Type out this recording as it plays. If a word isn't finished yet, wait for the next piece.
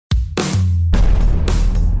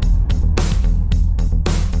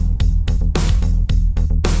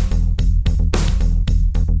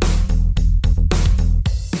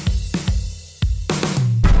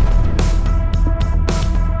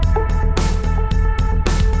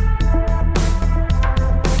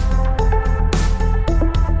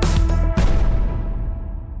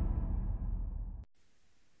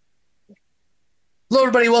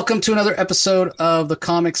everybody. Welcome to another episode of the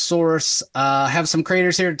Comic Source. I have some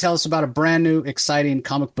creators here to tell us about a brand new, exciting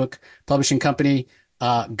comic book publishing company.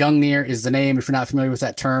 Gungnir is the name, if you're not familiar with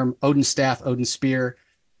that term. Odin Staff, Odin Spear.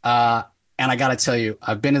 And I got to tell you,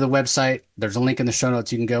 I've been to the website. There's a link in the show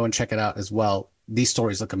notes. You can go and check it out as well. These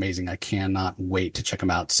stories look amazing. I cannot wait to check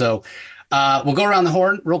them out. So we'll go around the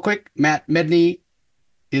horn real quick. Matt Medney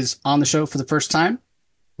is on the show for the first time.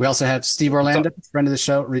 We also have Steve Orlando, friend of the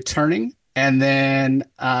show, returning. And then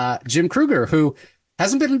Jim Krueger, who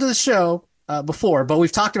hasn't been into the show before, but we've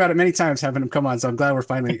talked about it many times having him come on. So I'm glad we're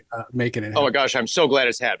finally making it happen. Oh my gosh, I'm so glad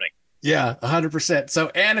it's happening. Yeah, 100%.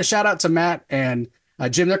 So, and a shout out to Matt and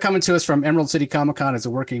Jim. They're coming to us from Emerald City Comic Con. It's a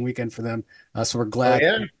working weekend for them. So we're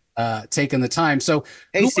glad taking the time. So,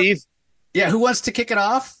 hey, Steve. Who wants to kick it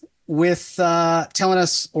off with telling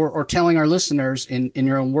us or telling our listeners in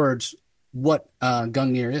your own words what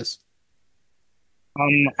Gungnir is?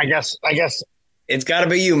 I guess it's got to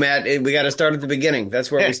be you, Matt. We got to start at the beginning. That's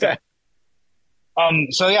where we start.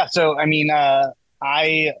 So I mean, I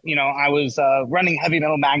was running Heavy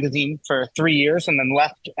Metal Magazine for 3 years and then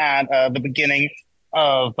left at the beginning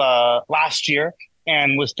of last year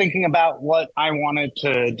and was thinking about what I wanted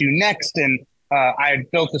to do next. And I had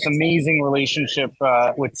built this amazing relationship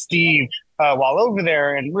with Steve while over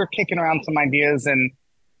there, and we are kicking around some ideas. And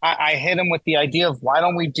I hit him with the idea of why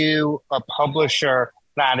don't we do a publisher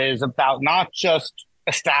that is about not just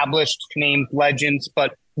established names, legends,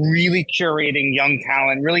 but really curating young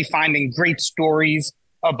talent, really finding great stories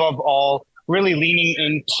above all, really leaning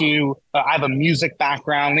into, I have a music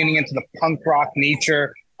background, leaning into the punk rock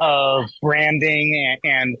nature of branding.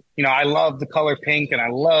 And I love the color pink and I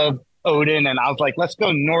love Odin. And I was like, let's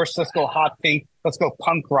go Norse, let's go hot pink, let's go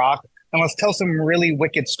punk rock, and let's tell some really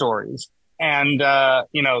wicked stories. And,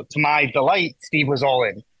 to my delight, Steve was all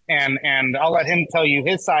in. And I'll let him tell you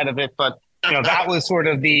his side of it. But, that was sort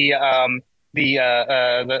of the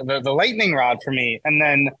lightning rod for me. And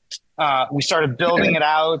then we started building it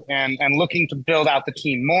out and looking to build out the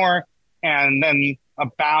team more. And then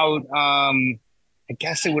about, I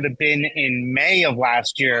guess it would have been in May of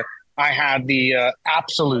last year, I had the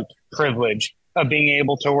absolute privilege of being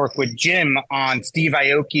able to work with Jim on Steve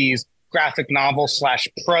Aoki's graphic novel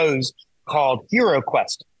 / prose called Hero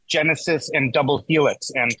Quest, Genesis and Double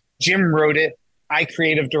Helix. And Jim wrote it. I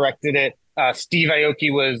creative directed it. Steve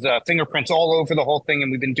Aoki was fingerprints all over the whole thing.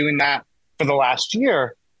 And we've been doing that for the last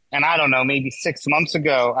year. And I don't know, maybe 6 months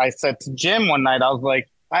ago, I said to Jim one night, I was like,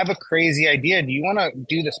 I have a crazy idea. Do you want to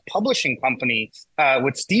do this publishing company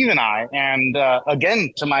with Steve and I? And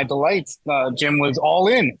again, to my delight, Jim was all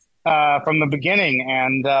in from the beginning.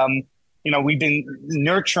 And, we've been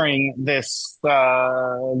nurturing this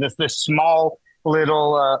small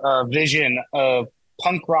little vision of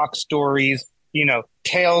punk rock stories,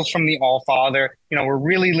 tales from the All Father. We're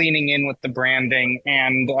really leaning in with the branding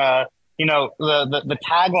and, the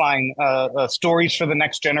tagline, stories for the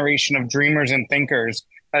next generation of dreamers and thinkers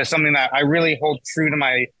is something that I really hold true to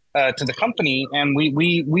my, to the company. And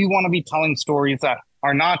we want to be telling stories that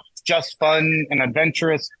are not just fun and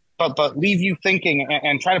adventurous, but leave you thinking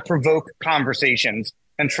and try to provoke conversations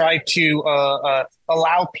and try to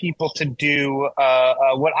allow people to do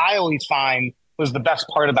what I always find was the best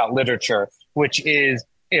part about literature, which is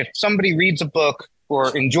if somebody reads a book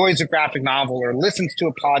or enjoys a graphic novel or listens to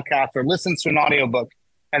a podcast or listens to an audiobook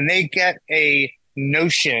and they get a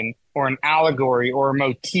notion or an allegory or a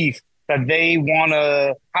motif that they want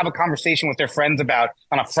to have a conversation with their friends about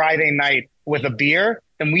on a Friday night with a beer,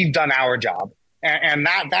 then we've done our job. And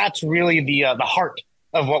that's really the heart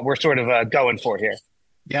of what we're sort of going for here.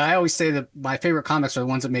 Yeah, I always say that my favorite comics are the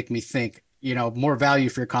ones that make me think, more value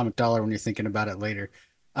for your comic dollar when you're thinking about it later.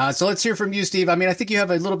 So let's hear from you, Steve. I mean, I think you have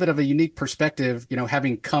a little bit of a unique perspective,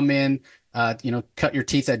 having come in, cut your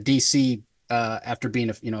teeth at DC after being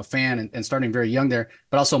a fan and starting very young there,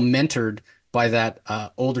 but also mentored by that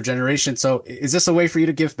older generation. So is this a way for you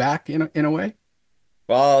to give back in a way?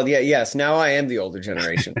 Well, yeah, yes. Now I am the older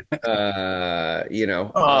generation.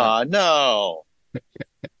 Oh, no.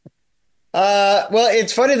 Well,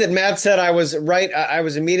 it's funny that Matt said I was right. I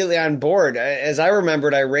was immediately on board. As I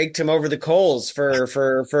remembered, I raked him over the coals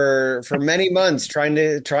for many months, trying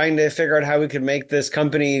to figure out how we could make this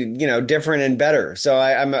company, different and better. So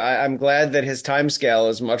I'm glad that his time scale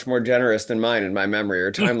is much more generous than mine in my memory,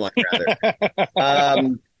 or timeline rather.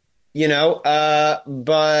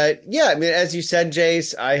 But yeah, I mean, as you said,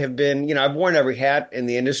 Jace, I have been, I've worn every hat in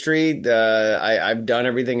the industry. I've done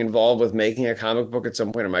everything involved with making a comic book at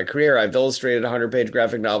some point in my career. I've illustrated a 100-page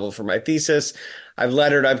graphic novel for my thesis. I've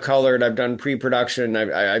lettered, I've colored, I've done pre-production.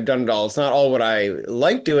 I've done it all. It's not all what I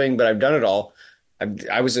like doing, but I've done it all.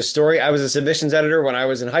 I was a submissions editor when I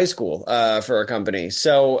was in high school for a company.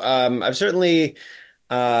 So I've certainly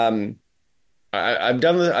um, I've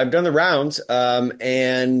done the rounds,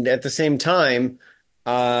 and at the same time,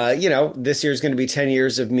 this year is going to be 10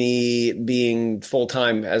 years of me being full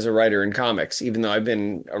time as a writer in comics, even though I've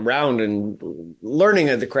been around and learning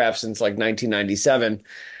of the craft since like 1997.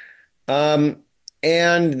 Um,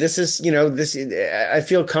 and this is, this I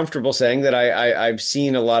feel comfortable saying that I've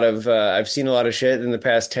seen a lot of shit in the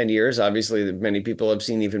past 10 years. Obviously, many people have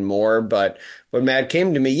seen even more, but when Matt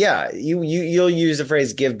came to me, yeah, you'll use the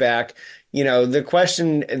phrase give back. The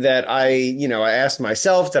question that I asked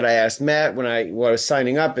myself, that I asked Matt when I was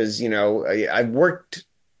signing up is, I've worked,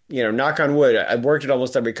 knock on wood, I've worked at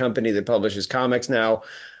almost every company that publishes comics now.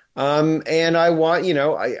 And I want,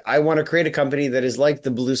 I want to create a company that is like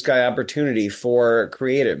the blue sky opportunity for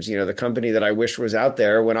creatives, the company that I wish was out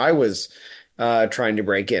there when I was trying to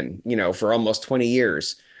break in, for almost 20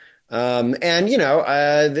 years. And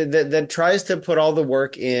that tries to put all the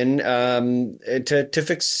work in to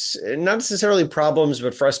fix not necessarily problems,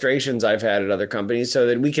 but frustrations I've had at other companies, so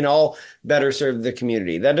that we can all better serve the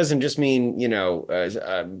community. That doesn't just mean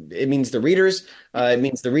it means the readers, it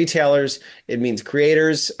means the retailers, it means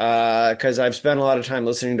creators, because I've spent a lot of time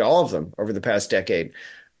listening to all of them over the past decade,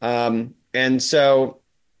 and so.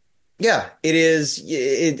 Yeah, it is.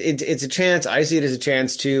 It's a chance. I see it as a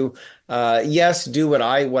chance to, yes, do what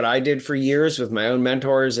I did for years with my own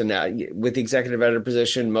mentors and with the executive editor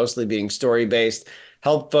position, mostly being story based,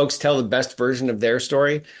 help folks tell the best version of their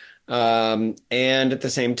story. And at the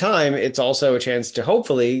same time, it's also a chance to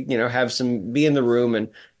hopefully, be in the room and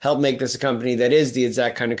help make this a company that is the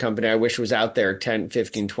exact kind of company I wish was out there 10,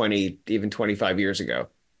 15, 20, even 25 years ago.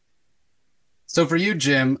 So for you,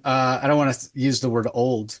 Jim, I don't want to use the word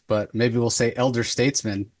old, but maybe we'll say elder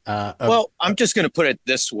statesman. Well, I'm just going to put it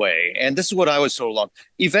this way, and this is what I was told along.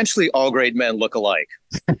 Eventually, all great men look alike.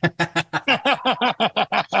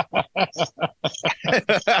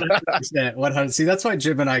 100. See, that's why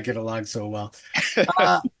Jim and I get along so well.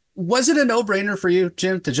 Was it a no-brainer for you,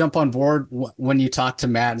 Jim, to jump on board when you talked to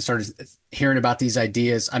Matt and started hearing about these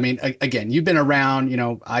ideas? I mean, again, you've been around,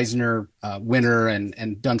 Eisner winner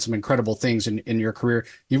and done some incredible things in your career.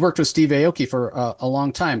 You've worked with Steve Aoki for a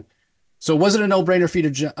long time. So was it a no-brainer for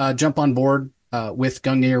you to jump on board with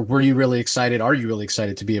Gungnir? Were you really excited? Are you really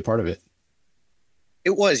excited to be a part of it?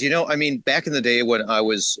 It was, I mean, back in the day when I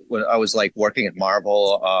was like working at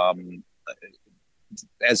Marvel,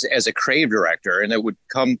 as a creative director, and it would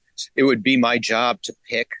be my job to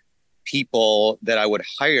pick people that I would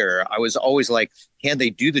hire. I was always like, can they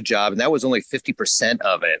do the job? And that was only 50%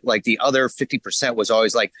 of it. Like the other 50% was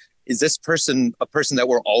always like, is this person a person that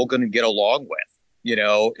we're all going to get along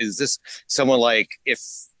with? Is this someone like, if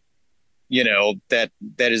that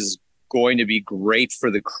is going to be great for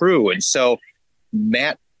the crew? And so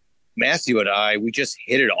Matthew and I, we just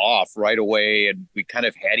hit it off right away, and we kind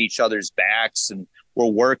of had each other's backs, and we're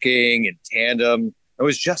working in tandem. It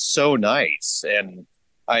was just so nice, and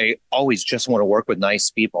I always just want to work with nice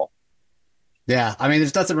people. Yeah, I mean,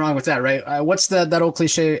 there's nothing wrong with that, right? What's that old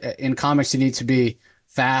cliche in comics? You need to be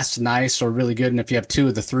fast, nice, or really good, and if you have two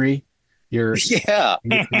of the three, you're yeah.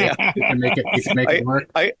 You can make it work.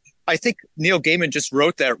 I think Neil Gaiman just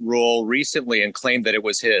wrote that rule recently and claimed that it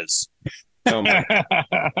was his. Oh my.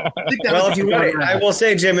 Well, I will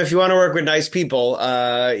say, Jim, if you want to work with nice people,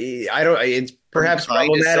 it's perhaps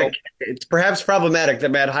problematic. It's perhaps problematic that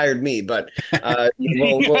Matt hired me, but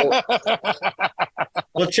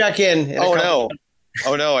we'll check in. Oh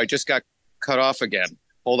no! I just got cut off again.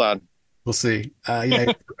 Hold on. We'll see.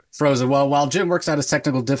 Yeah, frozen. Well, while Jim works out his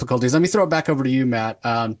technical difficulties, let me throw it back over to you, Matt.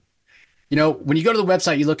 When you go to the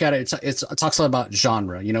website, you look at it, it talks a lot about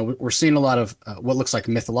genre. We're seeing a lot of what looks like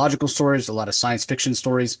mythological stories, a lot of science fiction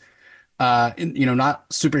stories, not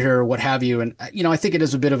superhero, what have you. And, I think it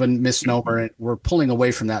is a bit of a misnomer, and we're pulling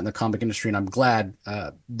away from that in the comic industry. And I'm glad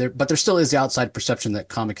but there still is the outside perception that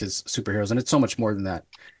comic is superheroes, and it's so much more than that.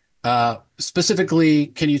 Specifically,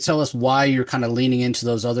 can you tell us why you're kind of leaning into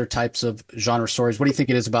those other types of genre stories? What do you think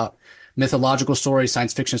it is about mythological stories,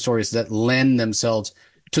 science fiction stories that lend themselves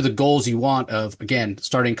to the goals you want of, again,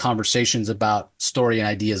 starting conversations about story and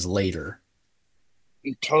ideas later?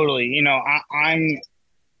 Totally.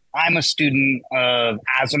 I'm a student of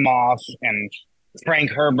Asimov and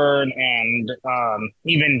Frank Herbert and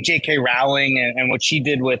even J.K. Rowling and what she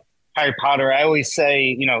did with Harry Potter. I always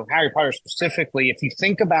say, Harry Potter specifically, if you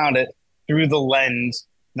think about it through the lens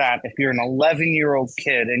that if you're an 11-year-old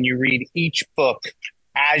kid and you read each book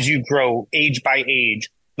as you grow age by age,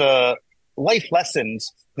 the life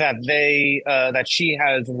lessons that she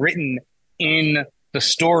has written in the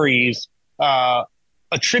stories a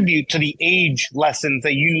tribute to the age lessons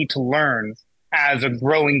that you need to learn as a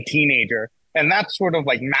growing teenager. And that's sort of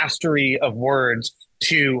like mastery of words,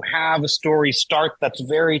 to have a story start that's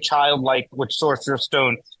very childlike, which Sorcerer's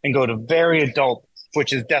Stone, and go to very adult,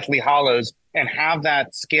 which is Deathly Hollows, and have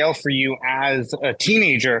that scale for you as a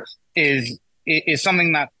teenager is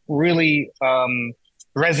something that really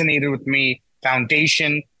resonated with me.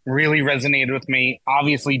 Foundation really resonated with me.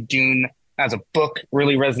 Obviously, Dune as a book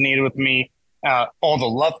really resonated with me. All the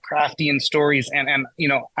Lovecraftian stories, and you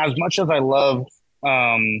know, as much as I love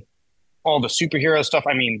all the superhero stuff,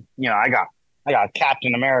 I mean, you know, I got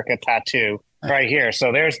Captain America tattoo right here,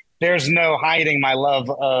 so there's no hiding my love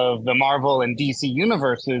of the Marvel and DC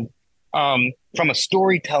universes. From a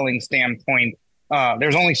storytelling standpoint,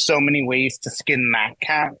 there's only so many ways to skin that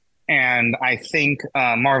cat, and I think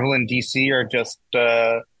Marvel and DC are just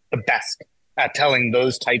the best at telling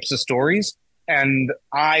those types of stories. And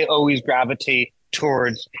I always gravitate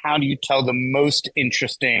towards, how do you tell the most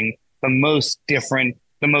interesting, the most different,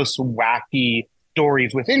 the most wacky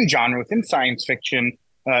stories within genre, within science fiction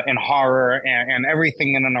and horror and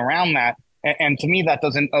everything in and around that. And to me, that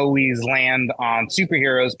doesn't always land on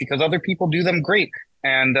superheroes, because other people do them great.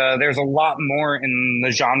 And there's a lot more in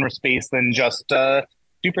the genre space than just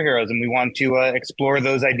superheroes, and we want to explore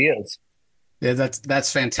those ideas. Yeah,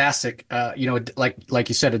 that's fantastic. You know, like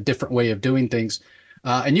you said, a different way of doing things.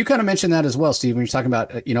 And you kind of mentioned that as well, Steve, when you're talking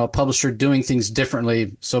about, you know, a publisher doing things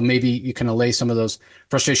differently. So maybe you can allay some of those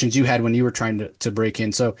frustrations you had when you were trying to break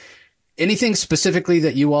in. So anything specifically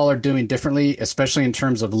that you all are doing differently, especially in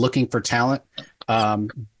terms of looking for talent,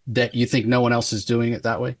 that you think no one else is doing it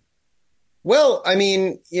that way? Well, I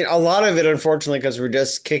mean, you know, a lot of it, unfortunately, because we're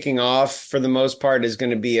just kicking off for the most part, is going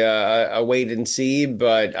to be a wait and see.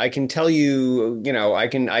 But I can tell you, you know, I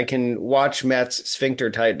can watch Matt's sphincter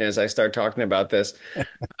tighten as I start talking about this.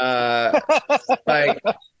 Like,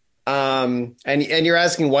 and you're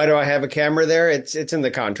asking, why do I have a camera there? It's in the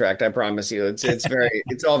contract. I promise you.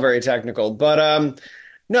 It's all very technical. But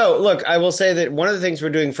no, look, I will say that one of the things we're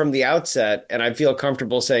doing from the outset, and I feel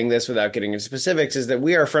comfortable saying this without getting into specifics, is that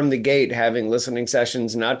we are from the gate having listening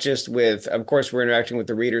sessions, not just with, of course, we're interacting with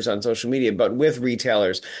the readers on social media, but with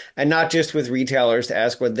retailers, and not just with retailers to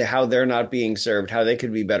ask how they're not being served, how they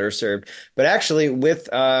could be better served, but actually with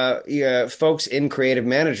folks in creative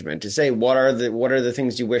management to say, what are the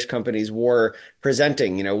things you wish companies were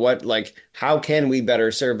presenting? You know, how can we better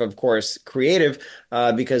serve, of course, creative,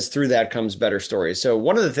 because through that comes better stories. So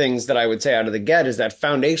one of the things that I would say out of the get is that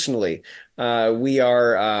foundationally, we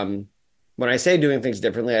are, when I say doing things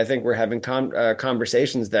differently, I think we're having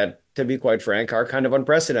conversations that, to be quite frank, are kind of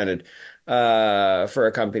unprecedented for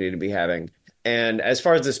a company to be having. And as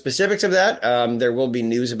far as the specifics of that, there will be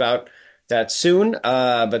news about that soon,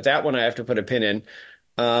 but that one I have to put a pin in.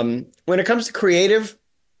 When it comes to creative,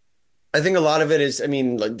 I think a lot of it is, I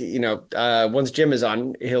mean, you know, once Jim is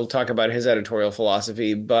on, he'll talk about his editorial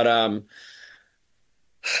philosophy. But,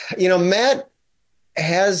 you know, Matt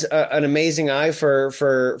has an amazing eye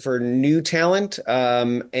for new talent.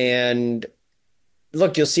 And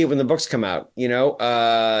look, you'll see it when the books come out. You know,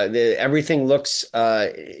 everything looks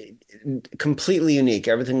completely unique.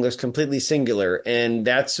 Everything looks completely singular. And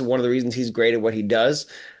that's one of the reasons he's great at what he does.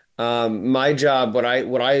 My job, what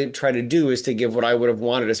I try to do is to give what I would have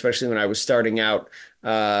wanted, especially when I was starting out,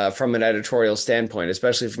 from an editorial standpoint,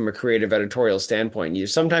 especially from a creative editorial standpoint.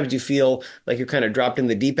 Sometimes you feel like you're kind of dropped in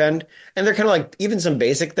the deep end, and they're kind of like even some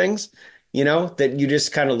basic things, you know, that you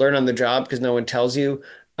just kind of learn on the job because no one tells you.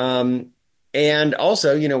 And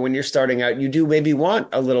also, you know, when you're starting out, you do maybe want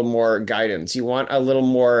a little more guidance. You want a little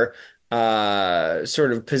more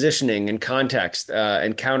sort of positioning and context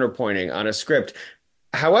and counterpointing on a script.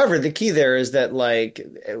 However, the key there is that, like,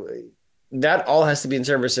 that all has to be in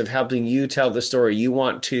service of helping you tell the story you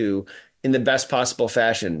want to in the best possible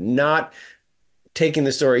fashion, not taking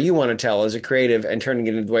the story you want to tell as a creative and turning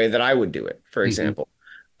it into the way that I would do it, for example.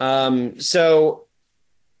 So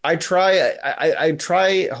I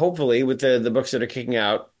try hopefully with the books that are kicking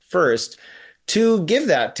out first to give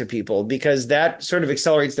that to people, because that sort of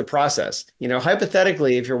accelerates the process. You know,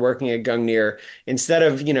 hypothetically, if you're working at Gungnir, instead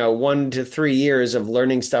of, you know, 1 to 3 years of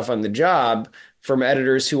learning stuff on the job from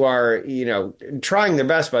editors who are, you know, trying their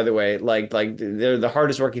best, by the way, like they're the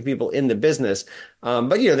hardest working people in the business.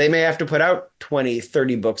 But, you know, they may have to put out 20,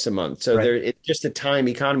 30 books a month. So it's just a time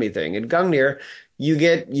economy thing. At Gungnir, you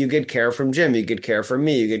get care from Jim, you get care from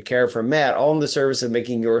me, you get care from Matt, all in the service of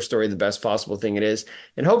making your story the best possible thing it is.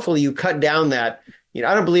 And hopefully you cut down that,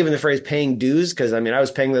 I don't believe in the phrase paying dues because I mean, I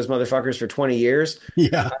was paying those motherfuckers for 20 years.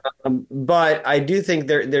 Yeah. But I do think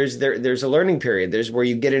there's a learning period. There's where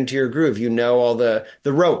you get into your groove. You know all the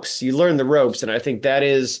ropes. You learn the ropes, and I think that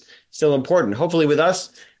is still important. Hopefully, with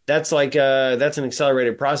us, that's an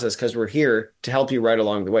accelerated process because we're here to help you right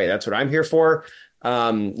along the way. That's what I'm here for.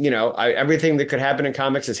 Everything that could happen in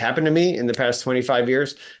comics has happened to me in the past 25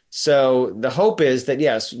 years. So the hope is that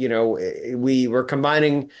yes, we're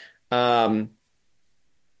combining.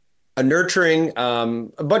 A nurturing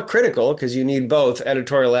but critical because you need both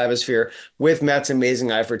editorial atmosphere with Matt's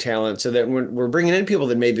amazing eye for talent so that when we're bringing in people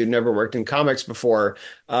that maybe have never worked in comics before,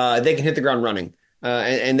 they can hit the ground running.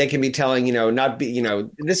 And they can be telling,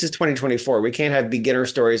 this is 2024. We can't have beginner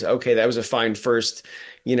stories. Okay, that was a fine first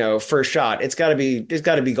shot. It's got to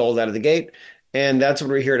be gold out of the gate. And that's what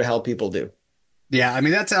we're here to help people do. Yeah, I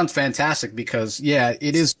mean that sounds fantastic because yeah,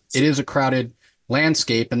 it is a crowded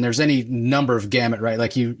landscape and there's any number of gamut, right?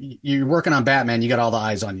 Like you're working on Batman, you got all the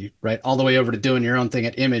eyes on you, right? All the way over to doing your own thing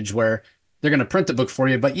at Image where they're going to print the book for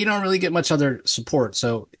you, but you don't really get much other support.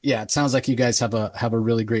 So yeah, it sounds like you guys have a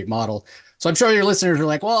really great model. So I'm sure your listeners are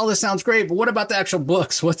like, well, this sounds great, but what about the actual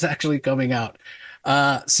books? What's actually coming out?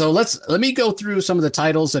 So let me go through some of the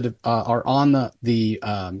titles that are on the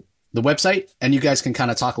website, and you guys can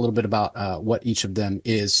kind of talk a little bit about what each of them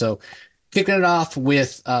is. So kicking it off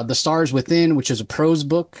with The Stars Within, which is a prose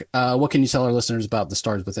book. What can you tell our listeners about The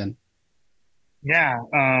Stars Within? Yeah,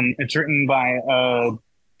 it's written by a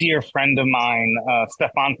dear friend of mine,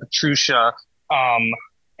 Stefan Petruccia.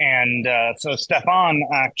 So Stefan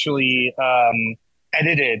actually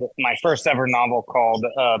edited my first ever novel called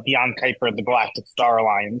Beyond Kuiper, The Galactic Star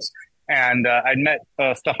Alliance. And I'd met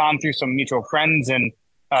Stefan through some mutual friends and,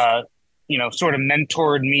 sort of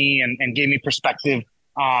mentored me and gave me perspective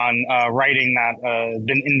on writing that has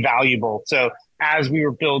been invaluable. So as we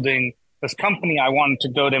were building this company, I wanted to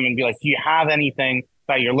go to him and be like, do you have anything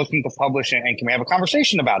that you're looking to publish and can we have a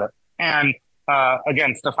conversation about it? And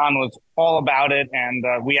again, Stefan was all about it. And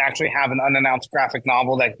we actually have an unannounced graphic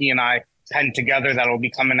novel that he and I penned together that will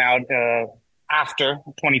be coming out after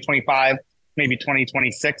 2025, maybe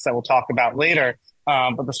 2026 that we'll talk about later.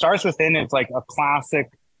 But The Stars Within is like a classic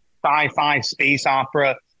sci-fi space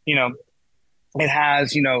opera. It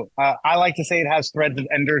has, I like to say it has threads of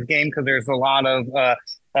Ender's Game because there's a lot of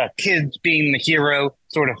kids being the hero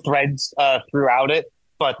sort of threads throughout it.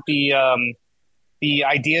 But the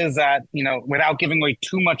idea is that, without giving away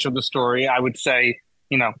too much of the story, I would say,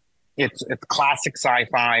 it's classic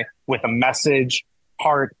sci-fi with a message,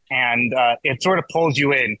 heart, and it sort of pulls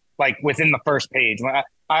you in like within the first page. I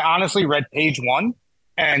honestly read page one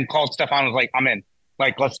and called Stefan, was like, I'm in,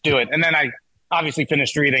 like, let's do it. And then I obviously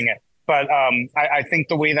finished reading it. But I think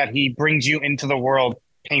the way that he brings you into the world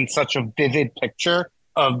paints such a vivid picture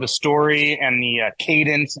of the story and the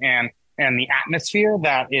cadence and the atmosphere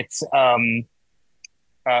that it's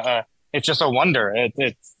just a wonder.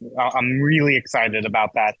 I'm really excited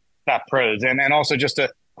about that prose. And also just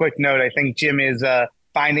a quick note, I think Jim is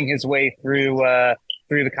finding his way through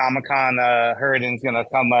the Comic-Con herd and is going to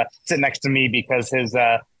come sit next to me because his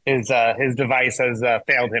device has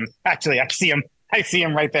failed him. Actually, I see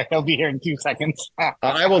him right there. He'll be here in 2 seconds.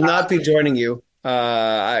 I will not be joining you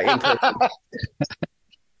in person.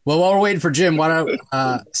 Well, while we're waiting for Jim,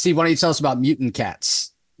 Steve, why don't you tell us about Mutant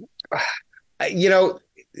Cats?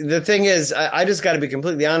 The thing is, I just got to be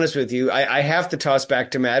completely honest with you. I have to toss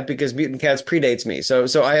back to Matt because Mutant Cats predates me.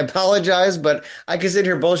 So I apologize, but I can sit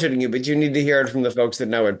here bullshitting you, but you need to hear it from the folks that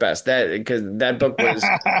know it best. Because that book was,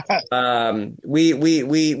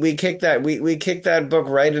 we kicked that book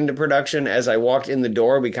right into production as I walked in the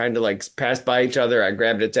door. We kind of like passed by each other. I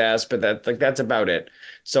grabbed its ass, but that's about it.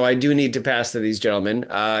 So I do need to pass to these gentlemen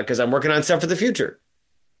because I'm working on stuff for the future.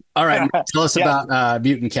 All right, tell us about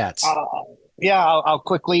Mutant Cats. Yeah, I'll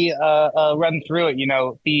quickly run through it.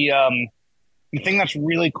 The thing that's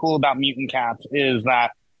really cool about Mutant Cats is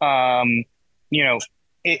that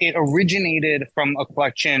it originated from a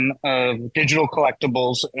collection of digital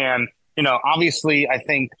collectibles, and obviously, I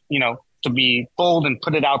think to be bold and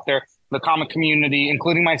put it out there, the comic community,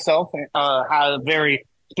 including myself, have very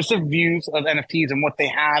specific views of NFTs and what they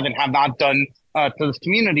have and have not done to this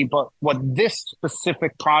community. But what this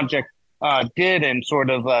specific project did and sort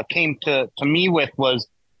of came to me with was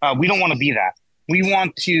we don't want to be that. We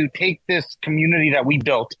want to take this community that we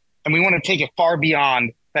built and we want to take it far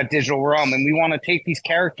beyond that digital realm. And we want to take these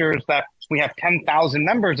characters that we have 10,000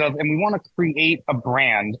 members of and we want to create a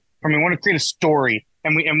brand and we want to create a story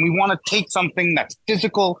and we want to take something that's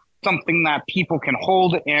physical, something that people can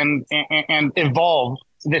hold and evolve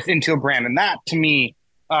this into a brand. And that to me,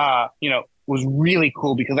 was really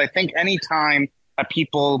cool because I think anytime that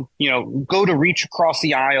people, go to reach across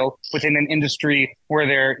the aisle within an industry where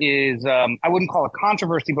there is, I wouldn't call it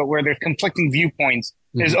controversy, but where there's conflicting viewpoints.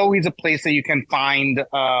 There's always a place that you can find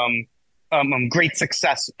great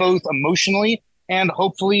success, both emotionally and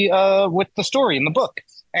hopefully with the story in the book.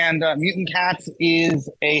 And Mutant Cats is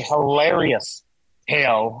a hilarious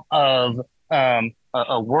tale of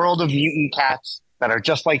a world of mutant cats that are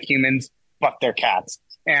just like humans, but they're cats.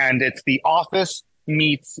 And it's The Office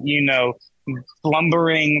meets,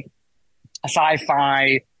 slumbering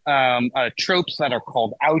sci-fi tropes that are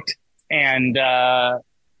called out. And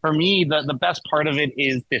for me, the best part of it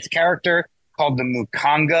is this character called the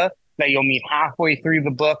Mukanga that you'll meet halfway through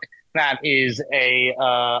the book. That is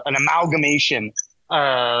an amalgamation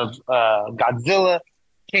of Godzilla,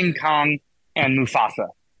 King Kong, and Mufasa.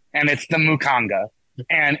 And it's the Mukanga.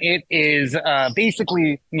 And it is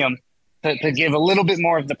basically, to give a little bit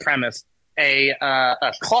more of the premise, a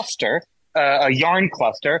cluster, a yarn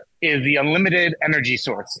cluster, is the unlimited energy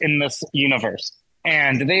source in this universe.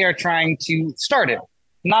 And they are trying to start it,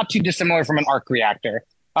 not too dissimilar from an arc reactor.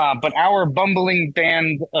 But our bumbling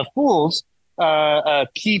band of fools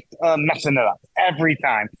keep messing it up every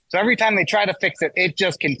time. So every time they try to fix it, it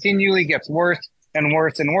just continually gets worse and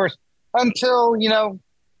worse and worse until,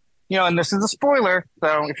 and this is a spoiler,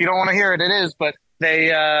 so if you don't want to hear it, it is, but they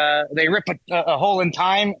rip a hole in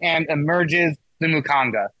time and emerges the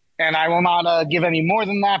Mukanga. And I will not give any more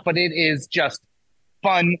than that, but it is just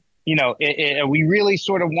fun. We really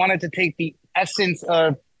sort of wanted to take the essence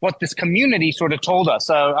of what this community sort of told us.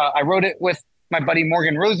 I wrote it with my buddy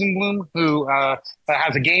Morgan Rosenblum, who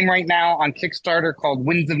has a game right now on Kickstarter called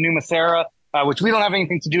Winds of Numasera, which we don't have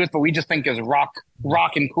anything to do with, but we just think is rock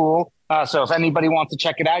and cool. So if anybody wants to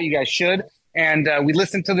check it out, you guys should. And we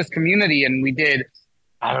listened to this community, and we did,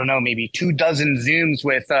 I don't know, maybe 24 Zooms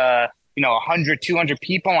with 100, 200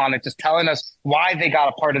 people on it, just telling us why they got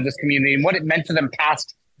a part of this community and what it meant to them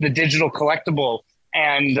past the digital collectible.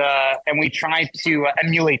 And we tried to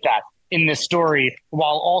emulate that in this story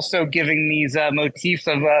while also giving these motifs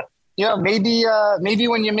of, maybe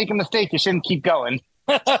when you make a mistake, you shouldn't keep going.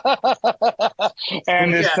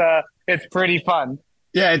 And it's pretty fun.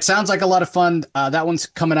 Yeah, it sounds like a lot of fun. That one's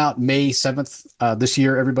coming out May 7th this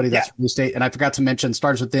year, everybody. That's release date. And I forgot to mention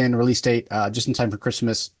Stars Within release date just in time for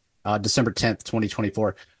Christmas, December 10th,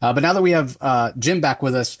 2024. But now that we have Jim back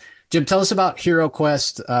with us, Jim, tell us about Hero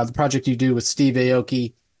Quest, the project you do with Steve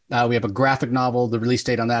Aoki. We have a graphic novel. The release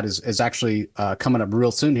date on that is actually coming up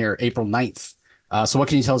real soon here, April 9th. So what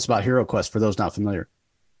can you tell us about Hero Quest for those not familiar?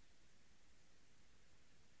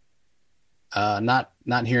 Not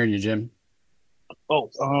hearing you, Jim.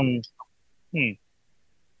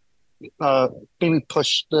 Maybe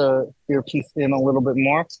push the earpiece in a little bit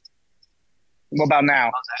more. What about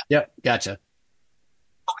now? Yep, gotcha.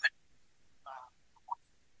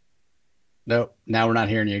 Nope, now we're not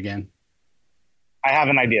hearing you again. I have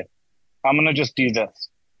an idea. I'm gonna just do this.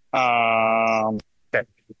 Okay.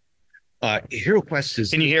 Hero Quest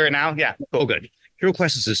is. Can you hear it now? Yeah. Oh, good. Hero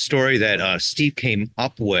Quest is a story that Steve came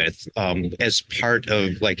up with as part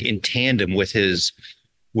of, in tandem with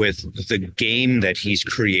the game that he's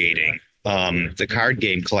creating, the card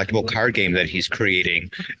game, collectible card game that he's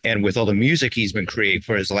creating, and with all the music he's been creating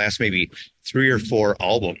for his last maybe 3 or 4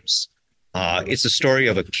 albums. It's a story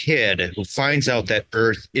of a kid who finds out that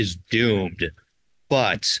Earth is doomed,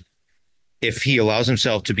 but if he allows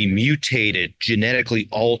himself to be mutated, genetically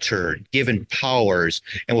altered, given powers,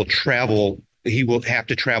 and he will have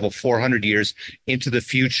to travel 400 years into the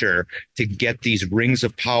future to get these rings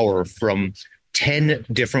of power from 10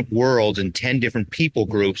 different worlds and 10 different people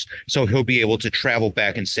groups, so he'll be able to travel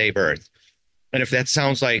back and save Earth. And if that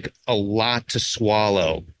sounds like a lot to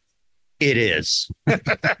swallow, it is.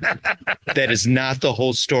 That is not the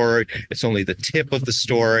whole story. It's only the tip of the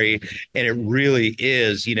story. And it really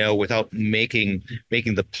is, without making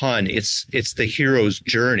the pun, it's the hero's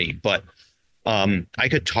journey. But I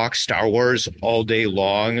could talk Star Wars all day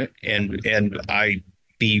long and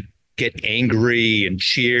get angry and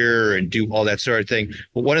cheer and do all that sort of thing.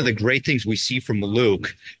 But one of the great things we see from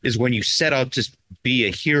Luke is when you set out to be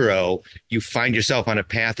a hero, you find yourself on a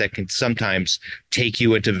path that can sometimes take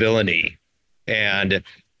you into villainy. And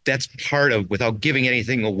that's part of, without giving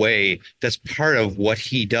anything away, that's part of what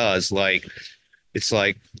he does. It's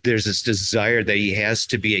like there's this desire that he has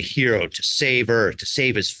to be a hero, to save Earth, to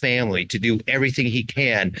save his family, to do everything he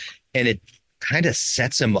can. And it kind of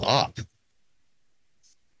sets him up.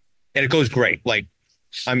 And it goes great.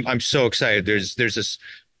 I'm so excited. There's this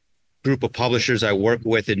group of publishers I work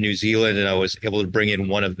with in New Zealand, and I was able to bring in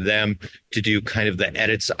one of them to do kind of the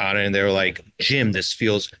edits on it. And they were like, Jim, this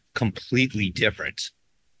feels completely different.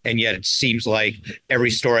 and yet it seems like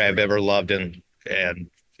every story I've ever loved and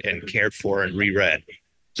cared for and reread.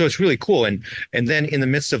 So it's really cool. And then in the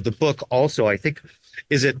midst of the book, also, I think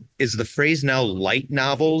is the phrase now light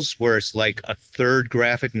novels, where it's like a third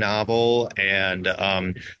graphic novel and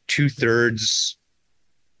two-thirds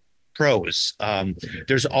prose.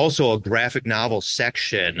 There's also a graphic novel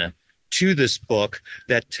section to this book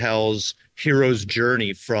that tells hero's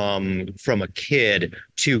journey from a kid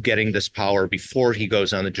to getting this power before he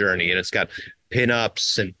goes on the journey, and it's got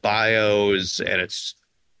pinups and bios, and it's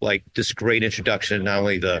like this great introduction to not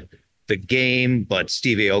only the game but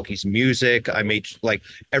Steve Aoki's music. I made like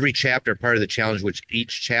every chapter, part of the challenge, which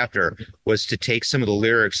each chapter was to take some of the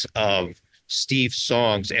lyrics of Steve's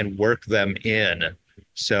songs and work them in.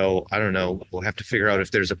 So I don't know. We'll have to figure out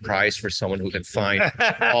if there's a prize for someone who can find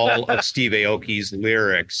all of Steve Aoki's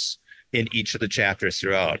lyrics in each of the chapters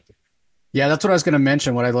throughout. Yeah, that's what I was going to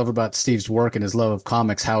mention. What I love about Steve's work and his love of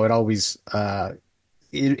comics, how it always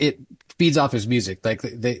it feeds off his music. Like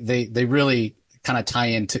they really kind of tie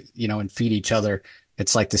into, and feed each other.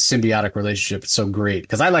 It's like this symbiotic relationship. It's so great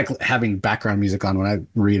because I like having background music on when I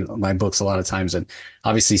read my books a lot of times. And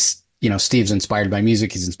obviously, Steve's inspired by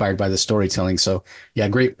music. He's inspired by the storytelling. So yeah,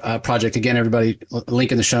 great project. Again, everybody,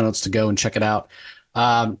 link in the show notes to go and check it out.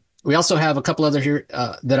 We also have a couple other here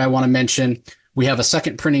that I want to mention. We have a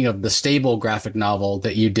second printing of the Stable graphic novel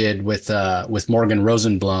that you did with Morgan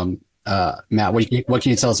Rosenblum. Matt, what can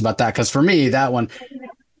you tell us about that? Because for me, that one,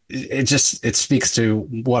 it speaks to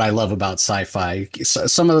what I love about sci-fi.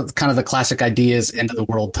 Some of the kind of the classic ideas, end of the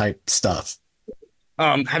world type stuff.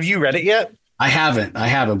 Have you read it yet? I haven't,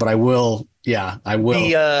 but I will. Yeah, I will.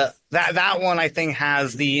 That one I think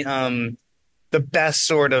has the best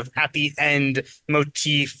sort of at the end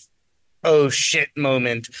motif, oh shit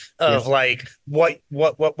moment of like what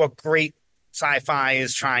great sci-fi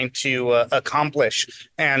is trying to accomplish.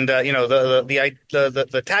 And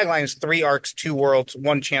the tagline is 3 arcs, 2 worlds,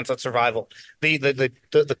 1 chance at survival.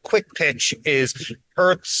 The quick pitch is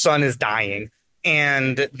Earth's sun is dying,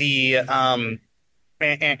 and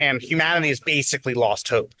and humanity has basically lost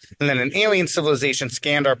hope. And then an alien civilization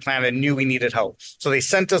scanned our planet and knew we needed help. So they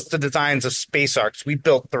sent us the designs of space arcs. We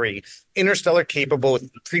built 3. Interstellar capable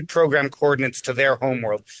with pre-programmed coordinates to their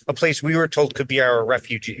homeworld, a place we were told could be our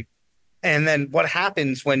refugee. And then what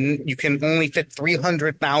happens when you can only fit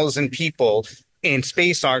 300,000 people in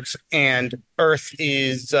space arcs and Earth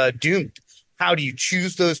is doomed? How do you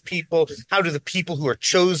choose those people? How do the people who are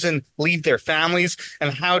chosen leave their families?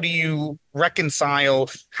 And how do you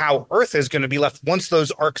reconcile how Earth is going to be left once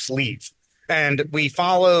those arcs leave? And we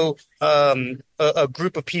follow a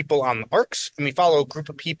group of people on the arcs, and we follow a group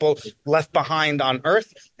of people left behind on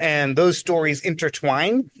Earth, and those stories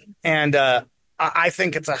intertwine. And I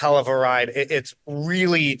think it's a hell of a ride. It's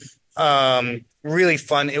really, really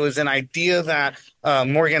fun. It was an idea that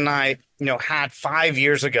Morgan and I, had 5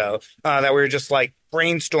 years ago that we were just like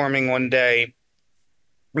brainstorming one day.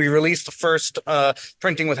 We released the first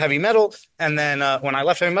printing with Heavy Metal, and then when I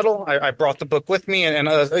left Heavy Metal, I brought the book with me, and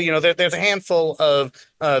there's a handful of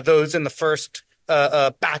those in the first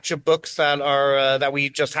batch of books that are that we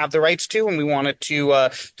just have the rights to, and we wanted to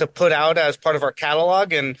put out as part of our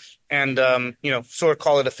catalog, and sort of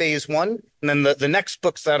call it a phase 1. And then the next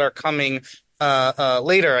books that are coming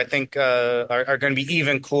later, I think, are going to be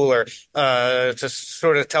even cooler to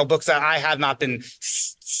sort of tell books that I have not been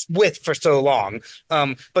with for so long.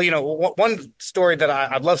 But one story that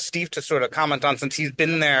I'd love Steve to sort of comment on, since he's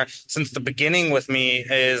been there since the beginning with me,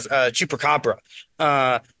 is Chupacabra.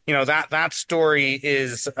 That story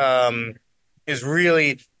is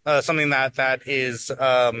really something that is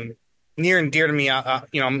near and dear to me.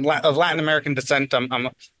 I'm of Latin American descent. I'm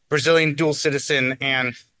a Brazilian dual citizen,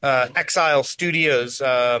 and Exile Studios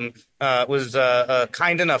was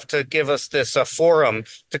kind enough to give us this forum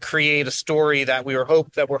to create a story that we're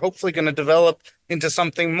hopefully going to develop into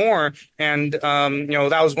something more. And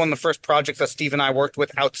that was one of the first projects that Steve and I worked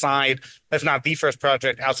with outside, if not the first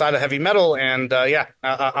project outside of Heavy Metal. And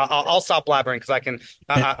I'll stop blabbering because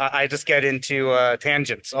I just get into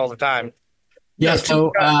tangents all the time. Yeah,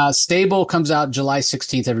 so Stable comes out July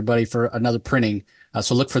 16th, everybody, for another printing.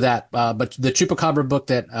 So look for that. But the Chupacabra book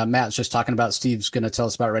that Matt's just talking about, Steve's going to tell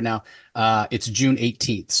us about right now, it's June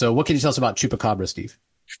 18th. So what can you tell us about Chupacabra, Steve?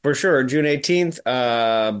 For sure. June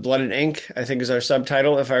 18th, Blood and Ink, I think is our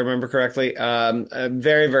subtitle, if I remember correctly. I'm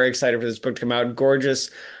very, very excited for this book to come out. Gorgeous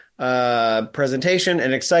presentation,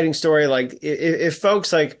 an exciting story. Like if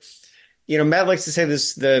folks like... Matt likes to say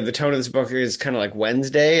this, the tone of this book is kind of like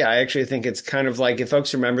Wednesday. I actually think it's kind of like, if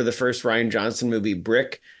folks remember the first Rian Johnson movie,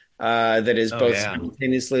 Brick, that is Oh both yeah.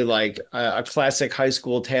 simultaneously like a classic high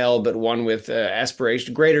school tale, but one with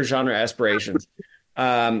greater genre aspirations.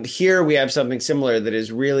 Here we have something similar that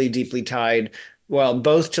is really deeply tied, well,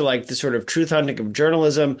 both to like the sort of truth hunting of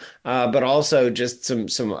journalism, but also just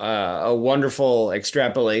a wonderful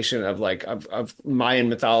extrapolation of of Mayan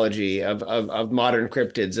mythology, of modern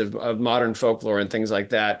cryptids, of modern folklore and things like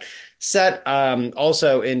that. Set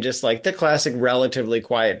also in just like the classic relatively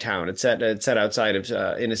quiet town. It's set outside of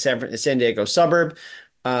in a San Diego suburb.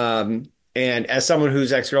 And as someone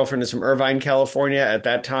whose ex-girlfriend is from Irvine, California, at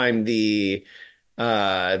that time the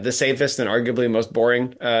safest and arguably most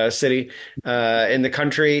boring city in the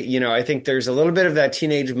country. You know, I think there's a little bit of that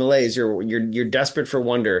teenage malaise. You're desperate for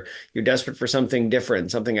wonder. You're desperate for something different,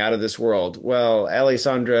 something out of this world. Well,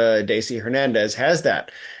 Alessandra Daisy Hernandez has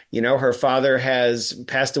that. You know, her father has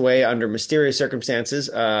passed away under mysterious circumstances.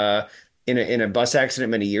 In a bus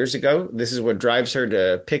accident many years ago. This is what drives her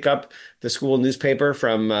to pick up the school newspaper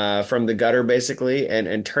from the gutter, basically,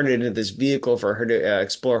 and turn it into this vehicle for her to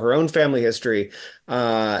explore her own family history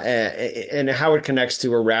and how it connects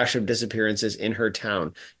to a rash of disappearances in her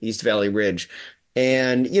town, East Valley Ridge.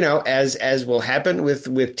 And you know, as will happen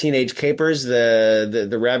with teenage capers,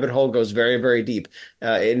 the rabbit hole goes very, very deep.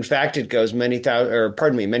 In fact, it goes many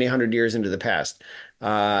hundred years into the past.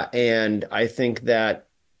 And I think that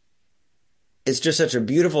it's just such a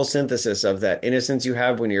beautiful synthesis of that innocence you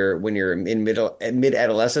have when you're in mid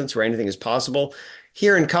adolescence where anything is possible.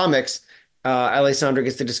 Here in comics, Alessandra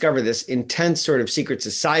gets to discover this intense sort of secret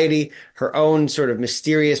society, her own sort of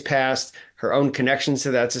mysterious past, her own connections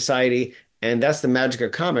to that society. And that's the magic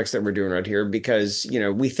of comics that we're doing right here because, you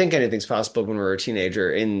know, we think anything's possible when we're a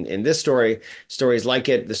teenager. In this story, stories like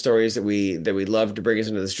it, the stories that we love to bring us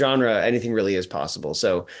into this genre, anything really is possible.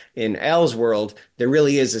 So in Al's world, there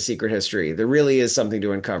really is a secret history. There really is something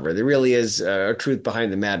to uncover. There really is a truth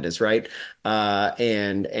behind the madness, right?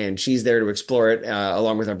 And she's there to explore it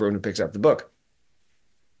along with everyone who picks up the book.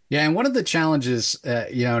 Yeah, and one of the challenges,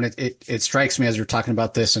 and it strikes me as you're talking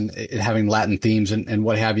about this and it having Latin themes and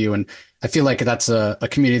what have you, and I feel like that's a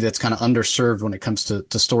community that's kind of underserved when it comes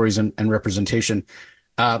to stories and representation.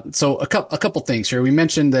 So a couple things here. We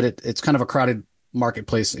mentioned that it's kind of a crowded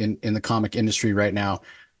marketplace in the comic industry right now.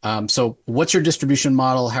 So what's your distribution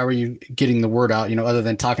model? How are you getting the word out? You know, other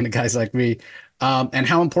than talking to guys like me, and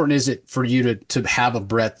how important is it for you to have a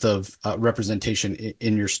breadth of representation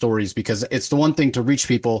in your stories? Because it's the one thing to reach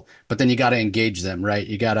people, but then you got to engage them, right?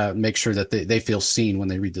 You got to make sure that they feel seen when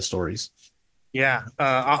they read the stories. Yeah,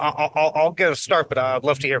 I'll get a start, but I'd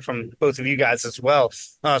love to hear from both of you guys as well.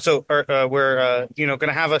 We're going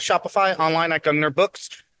to have a Shopify online at Gungnir Books.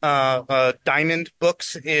 Diamond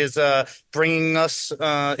Books is bringing us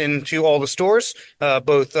into all the stores,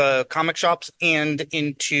 both comic shops and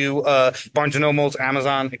into Barnes and Nobles,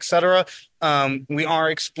 Amazon, etc. We are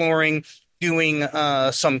exploring doing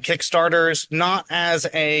some Kickstarters, not as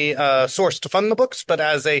a source to fund the books, but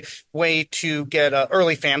as a way to get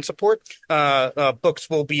early fan support. Books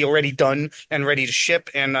will be already done and ready to ship,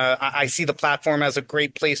 and I see the platform as a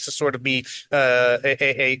great place to sort of be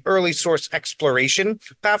a early source exploration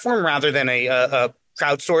platform rather than a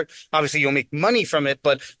crowdsort. Obviously, you'll make money from it,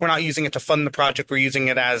 but we're not using it to fund the project. We're using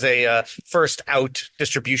it as a first out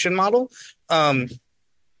distribution model.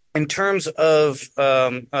 In terms of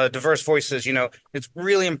diverse voices, you know, it's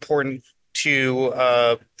really important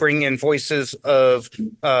to bring in voices of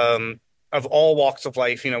all walks of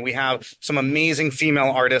life. You know, we have some amazing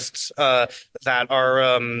female artists that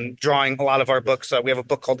are drawing a lot of our books. We have a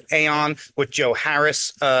book called Aeon with Joe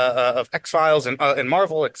Harris of X-Files and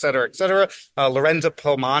Marvel, et cetera, et cetera. Lorenza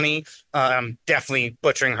Pomani, I'm definitely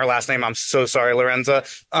butchering her last name. I'm so sorry, Lorenza.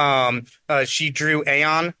 She drew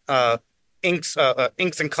Aeon. Inks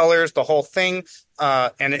and colors, the whole thing.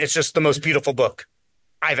 And it's just the most beautiful book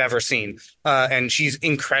I've ever seen. And she's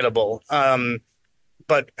incredible.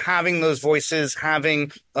 But having those voices,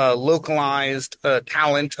 having localized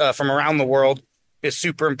talent from around the world is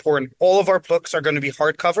super important. All of our books are going to be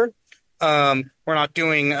hardcover. We're not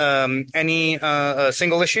doing any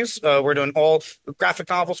single issues. We're doing all graphic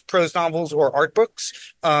novels, prose novels, or art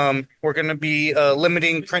books. We're going to be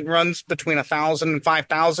limiting print runs between 1,000 and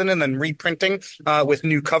 5,000 and then reprinting with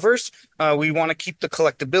new covers. We want to keep the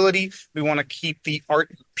collectability. We want to keep the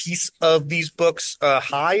art piece of these books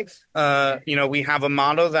high. We have a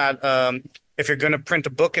motto that If you're going to print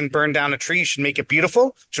a book and burn down a tree, you should make it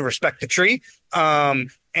beautiful to respect the tree.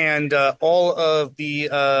 And all of the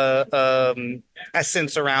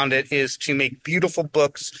essence around it is to make beautiful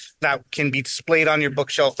books that can be displayed on your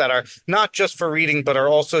bookshelf that are not just for reading, but are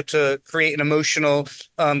also to create an emotional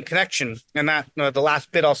connection. And that the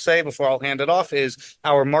last bit I'll say before I'll hand it off is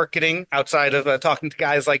our marketing outside of talking to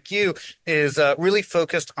guys like you is really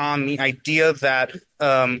focused on the idea that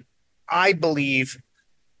I believe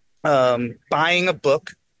buying a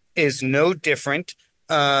book is no different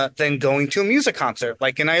than going to a music concert,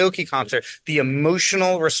 like an Aoki concert. The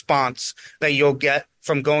emotional response that you'll get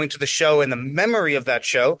from going to the show and the memory of that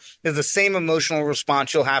show is the same emotional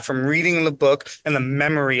response you'll have from reading the book and the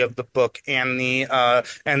memory of the book and the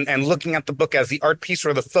and looking at the book as the art piece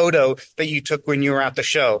or the photo that you took when you were at the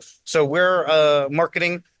show. So we're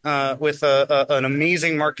marketing with an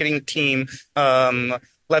amazing marketing team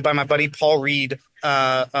led by my buddy Paul Reed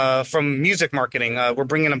from music marketing. We're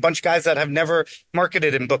bringing a bunch of guys that have never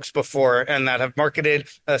marketed in books before and that have marketed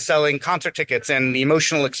selling concert tickets and the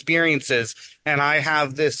emotional experiences. And I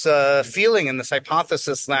have this feeling and this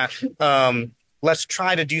hypothesis that let's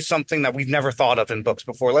try to do something that we've never thought of in books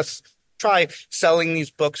before. Let's try selling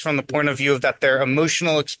these books from the point of view of that they're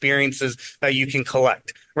emotional experiences that you can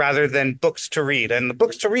collect rather than books to read. And the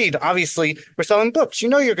books to read, obviously, we're selling books. You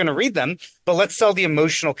know you're going to read them, but let's sell the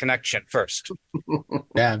emotional connection first.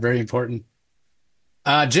 Yeah, very important.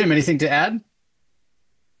 Jim, anything to add?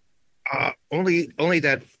 Only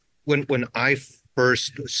that when I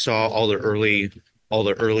first saw all the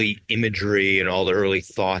early imagery and all the early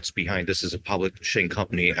thoughts behind this as a publishing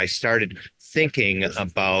company, I started thinking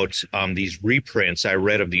about these reprints I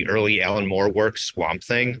read of the early Alan Moore work, Swamp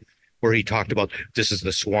Thing, where he talked about this is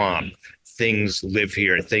the swamp, things live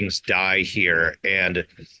here, things die here, and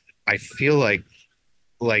I feel like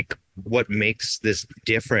what makes this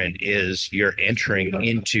different is you're entering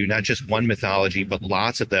into not just one mythology, but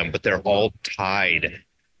lots of them, but they're all tied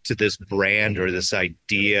to this brand or this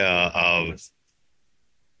idea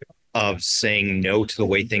of saying no to the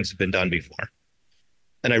way things have been done before.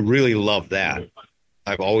 And I really love that.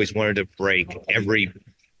 I've always wanted to break every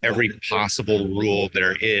possible rule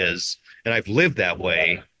there is, and I've lived that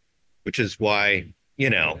way, which is why,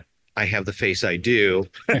 I have the face I do.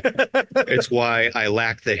 It's why I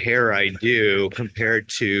lack the hair I do compared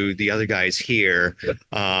to the other guys here.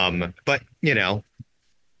 But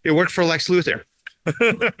it worked for Lex Luthor.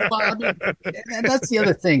 Well, I mean, and that's the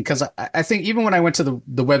other thing, because I think even when I went to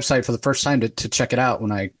the website for the first time to check it out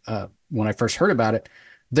when I first heard about it,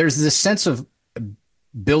 there's this sense of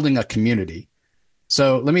building a community.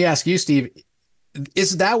 So let me ask you, Steve,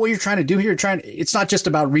 is that what you're trying to do here? It's not just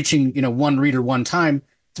about reaching, one reader one time.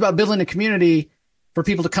 It's about building a community for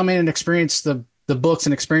people to come in and experience the books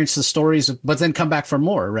and experience the stories, but then come back for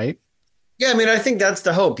more, right? Yeah, I mean, I think that's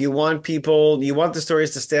the hope. You want the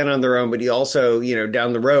stories to stand on their own, but you also,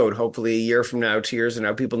 down the road, hopefully a year from now, 2 years from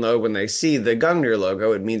now, people know when they see the Gungnir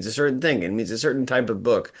logo, it means a certain thing. It means a certain type of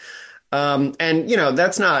book. And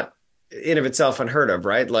that's not in of itself unheard of,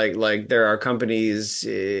 right? Like there are companies,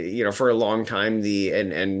 for a long time,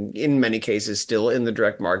 and in many cases still in the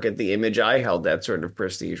direct market, the Image Eye held that sort of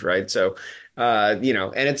prestige, right? So, and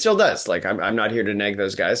it still does. Like I'm not here to nag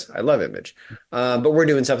those guys. I love Image, but we're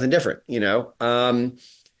doing something different,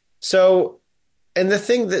 So, and the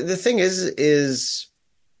thing is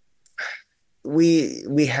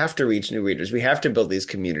we have to reach new readers. We have to build these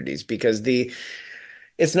communities because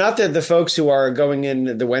it's not that the folks who are going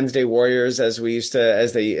in the Wednesday Warriors, as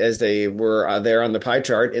they were there on the pie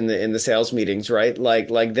chart in the sales meetings, right? Like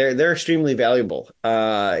they're extremely valuable.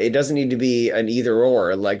 It doesn't need to be an either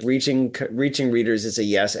or. Like reaching readers is a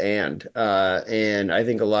yes and I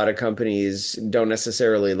think a lot of companies don't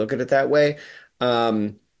necessarily look at it that way.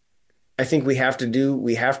 I think we have to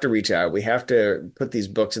reach out. We have to put these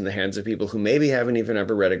books in the hands of people who maybe haven't even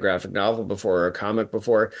ever read a graphic novel before or a comic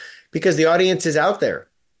before, because the audience is out there.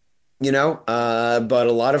 But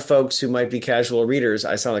a lot of folks who might be casual readers,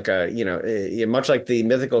 I sound like much like the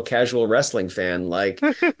mythical casual wrestling fan, like,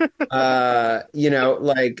 like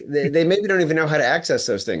they maybe don't even know how to access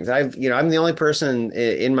those things. I'm the only person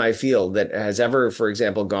in my field that has ever, for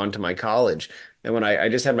example, gone to my college. And when I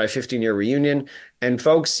just had my 15-year reunion, and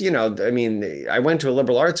folks, I went to a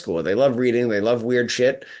liberal arts school. They love reading. They love weird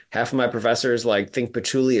shit. Half of my professors think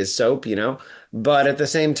patchouli is soap, but at the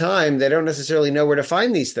same time, they don't necessarily know where to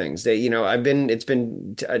find these things. It's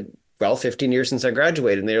been 15 years since I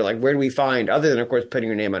graduated, and they're like, where do we find, other than, of course, putting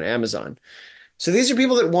your name on Amazon? So these are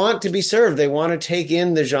people that want to be served. They want to take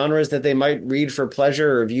in the genres that they might read for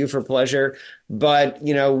pleasure or view for pleasure. But,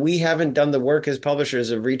 we haven't done the work as publishers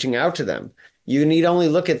of reaching out to them. You need only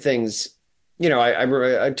look at things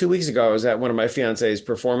I 2 weeks ago, I was at one of my fiance's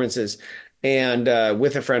performances and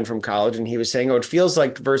with a friend from college, and he was saying, oh, it feels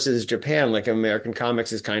like versus Japan, like American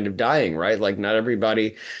comics is kind of dying, right? Like not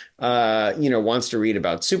everybody, wants to read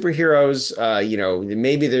about superheroes.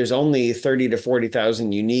 Maybe there's only 30 to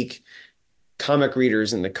 40,000 unique comic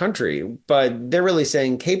readers in the country, but they're really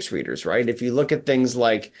saying capes readers, right? If you look at things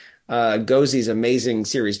like Gozi's amazing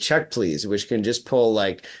series Check Please, which can just pull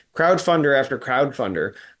like crowdfunder after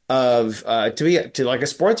crowdfunder of to like a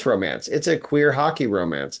sports romance. It's a queer hockey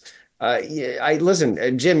romance. Yeah, I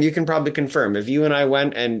listen, Jim, you can probably confirm if you and I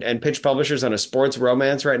went and pitched publishers on a sports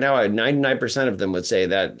romance right now, 99% of them would say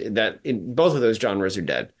that both of those genres are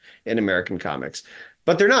dead in American comics,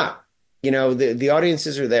 but they're not. The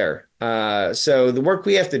audiences are there. So the work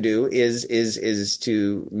we have to do is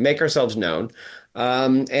to make ourselves known,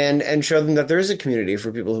 and show them that there is a community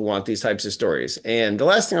for people who want these types of stories. And the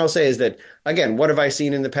last thing I'll say is that, again, what have I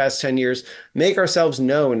seen in the past 10 years? Make ourselves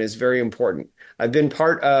known is very important. I've been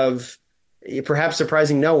part of, perhaps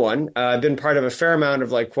surprising no one, I've been part of a fair amount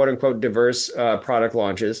of like quote unquote diverse product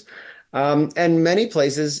launches. And many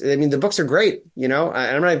places, I mean, the books are great, and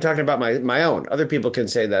I'm not even talking about my own. Other people can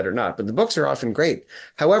say that or not, but the books are often great.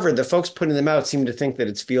 However, the folks putting them out seem to think that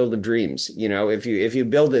it's Field of Dreams. If you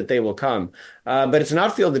build it, they will come. But it's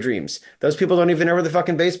not Field of Dreams. Those people don't even know where the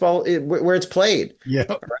fucking where it's played. Yeah.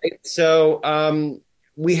 Right. So,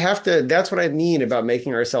 we have to, that's what I mean about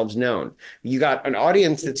making ourselves known. You got an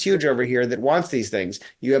audience that's huge over here that wants these things.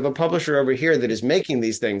 You have a publisher over here that is making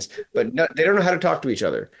these things, but no, they don't know how to talk to each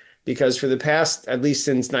other. Because for the past, at least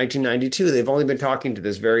since 1992, they've only been talking to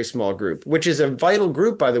this very small group, which is a vital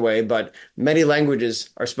group, by the way, but many languages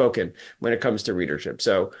are spoken when it comes to readership.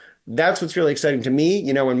 So that's what's really exciting to me.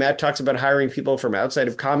 When Matt talks about hiring people from outside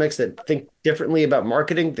of comics that think differently about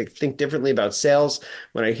marketing, that think differently about sales,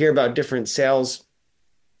 when I hear about different sales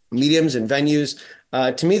mediums and venues,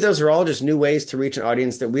 to me, those are all just new ways to reach an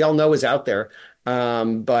audience that we all know is out there.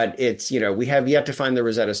 But it's, we have yet to find the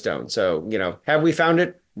Rosetta Stone. So, have we found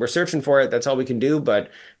it? We're searching for it. That's all we can do. But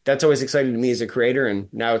that's always exciting to me as a creator. And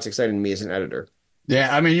now it's exciting to me as an editor.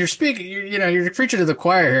 Yeah, I mean, you're speaking, you're preaching to the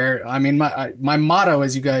choir here. I mean, my motto,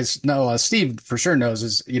 as you guys know, Steve for sure knows,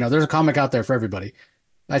 is, there's a comic out there for everybody.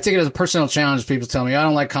 I take it as a personal challenge. People tell me, I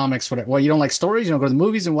don't like comics. Well, you don't like stories? You don't go to the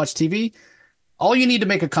movies and watch TV? All you need to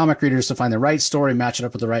make a comic reader is to find the right story, match it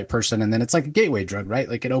up with the right person, and then it's like a gateway drug, right?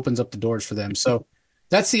 Like it opens up the doors for them. So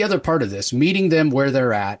that's the other part of this, meeting them where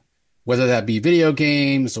they're at, whether that be video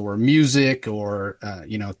games or music or,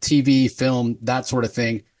 TV, film, that sort of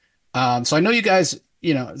thing. So I know you guys,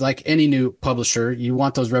 like any new publisher, you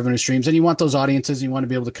want those revenue streams and you want those audiences, you want to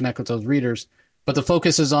be able to connect with those readers, but the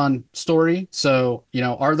focus is on story. So,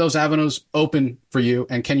 are those avenues open for you?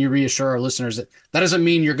 And can you reassure our listeners that doesn't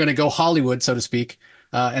mean you're going to go Hollywood, so to speak,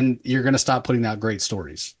 and you're going to stop putting out great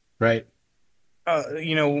stories, right?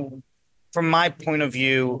 From my point of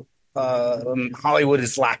view, Hollywood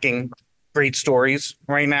is lacking great stories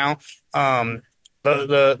right now.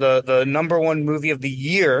 The number one movie of the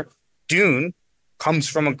year, Dune, comes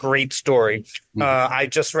from a great story. I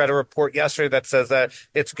just read a report yesterday that says that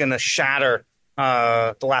it's going to shatter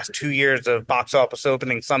the last 2 years of box office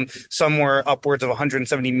opening, somewhere upwards of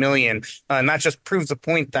 170 million. And that just proves the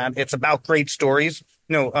point that it's about great stories.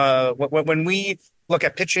 When we look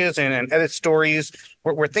at pitches and edit stories,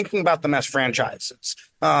 we're thinking about them as franchises.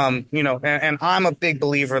 And I'm a big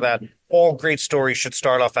believer that all great stories should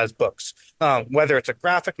start off as books. Whether it's a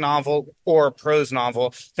graphic novel or a prose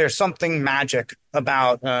novel, there's something magic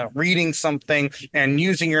about reading something and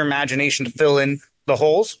using your imagination to fill in the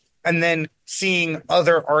holes, and then seeing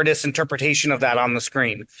other artists' interpretation of that on the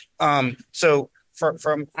screen. So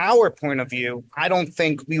from our point of view, I don't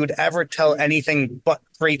think we would ever tell anything but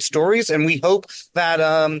great stories. And we hope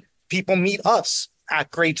that people meet us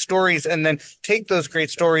at great stories and then take those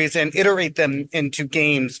great stories and iterate them into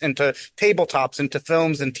games, into tabletops, into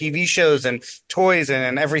films and TV shows and toys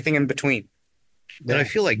and everything in between. And I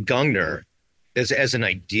feel like Gungnir, as an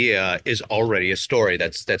idea, is already a story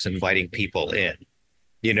that's inviting people in.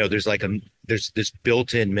 There's this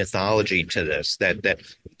built-in mythology to this that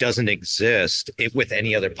doesn't exist with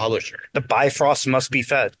any other publisher. The Bifrost must be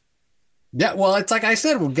fed. Yeah, well, it's like I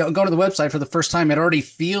said, we'll go to the website for the first time. It already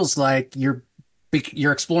feels like you're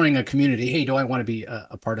exploring a community. Hey, do I want to be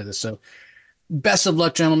a part of this? So best of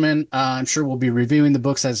luck, gentlemen. I'm sure we'll be reviewing the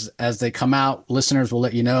books as they come out. Listeners will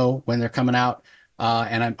let you know when they're coming out.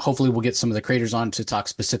 And hopefully we'll get some of the creators on to talk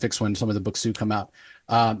specifics when some of the books do come out.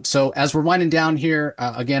 So as we're winding down here,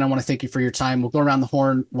 again, I want to thank you for your time. We'll go around the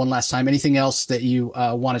horn one last time. Anything else that you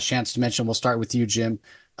want a chance to mention? We'll start with you, Jim,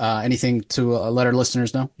 Anything to let our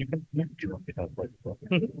listeners know?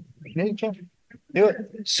 Do it.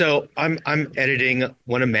 So I'm editing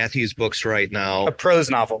one of Matthew's books right now, A prose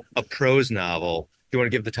novel. a prose novel. You want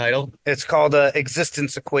to give the title? It's called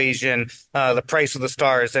Existence Equation, The Price of the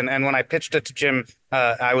Stars. And when I pitched it to Jim,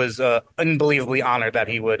 I was unbelievably honored that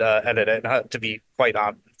he would edit it, to be quite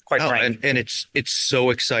Oh, frank. and it's so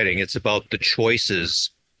exciting. It's about the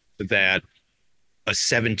choices that a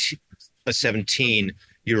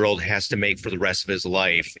 17-year-old has to make for the rest of his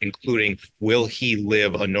life, including will he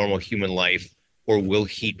live a normal human life or will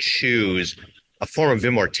he choose a form of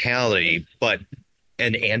immortality, but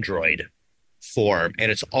an android form?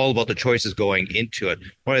 And it's all about the choices going into it.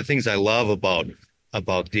 One of the things I love about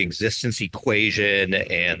the existence equation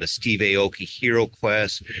and the Steve Aoki Hero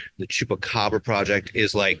Quest, the Chupacabra project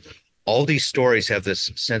is like all these stories have this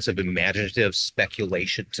sense of imaginative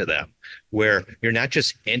speculation to them, where you're not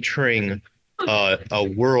just entering a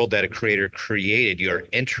world that a creator created, you're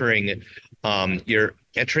entering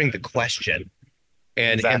the question,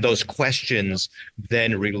 and Exactly. those questions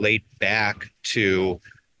then relate back to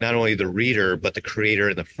not only the reader but the creator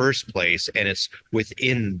in the first place, and it's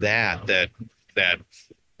within that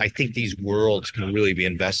I think these worlds can really be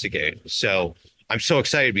investigated. So I'm so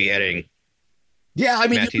excited to be editing Yeah, I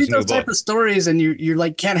mean, you Matthew's read new those type book. of stories and you're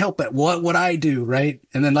like, can't help it. What would I do, right?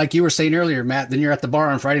 And then, like you were saying earlier, Matt, then you're at the bar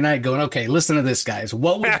on Friday night going, okay, listen to this, guys.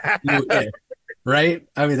 What would you do if, right?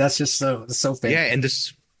 I mean, that's just so Yeah, fantastic. and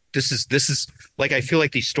this is like I feel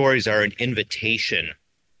like these stories are an invitation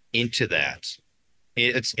into that.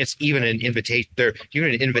 It's even an invitation. They're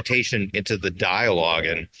even an invitation into the dialogue,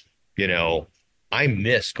 and you know, I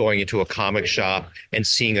miss going into a comic shop and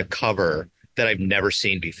seeing a cover that I've never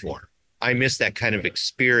seen before. I miss that kind of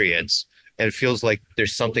experience, and it feels like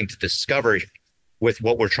there's something to discover with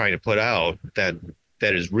what we're trying to put out that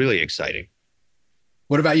is really exciting.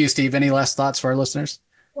 What about you, Steve? Any last thoughts for our listeners?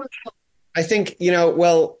 I think,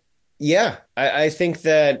 well, yeah, I think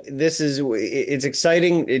that it's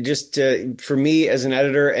exciting. It just for me as an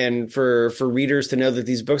editor and for readers to know that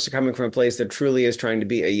these books are coming from a place that truly is trying to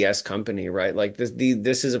be a yes company, right? Like this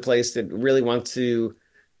is a place that really wants to.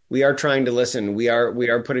 We are trying to listen. We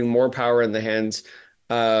are putting more power in the hands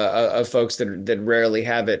of folks that rarely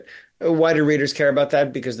have it. Why do readers care about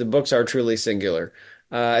that? Because the books are truly singular.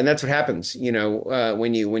 And that's what happens,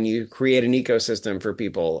 when you create an ecosystem for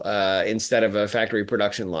people instead of a factory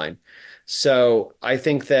production line. So I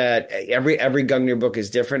think that every Gungnir book is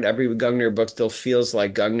different. Every Gungnir book still feels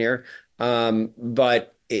like Gungnir,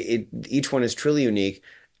 but each one is truly unique.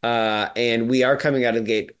 And we are coming out of the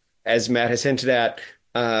gate, as Matt has hinted at.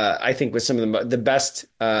 I think with some of the best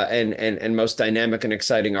and most dynamic and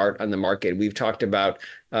exciting art on the market. We've talked about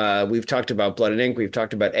Blood and Ink. We've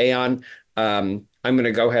talked about Aeon. I'm going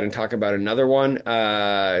to go ahead and talk about another one,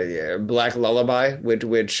 Black Lullaby,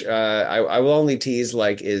 which I will only tease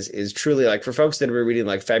like is truly like for folks that have been reading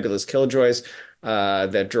like Fabulous Killjoys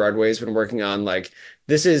that Gerard Way's been working on. Like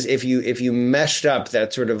this is if you meshed up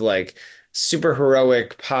that sort of like super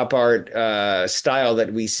heroic pop art style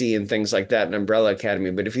that we see in things like that in Umbrella Academy,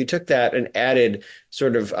 but if you took that and added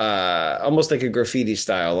sort of almost like a graffiti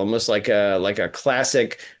style, almost like a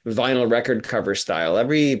classic vinyl record cover style.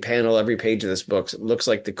 Every panel, every page of this book looks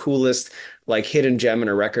like the coolest like hidden gem in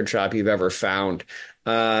a record shop you've ever found.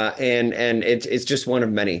 And it's just one of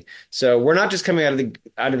many. So we're not just coming out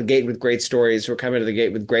of the gate with great stories. We're coming out of the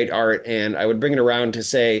gate with great art. And I would bring it around to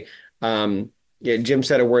say, yeah, Jim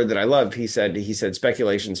said a word that I love. He said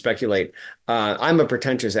speculation, speculate. I'm a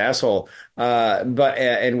pretentious asshole, but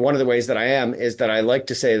and one of the ways that I am is that I like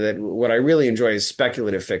to say that what I really enjoy is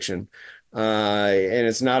speculative fiction, and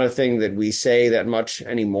it's not a thing that we say that much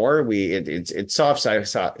anymore. It's soft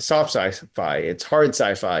sci-fi, it's hard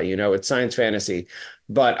sci-fi, it's science fantasy,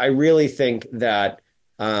 but I really think that.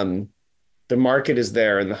 The market is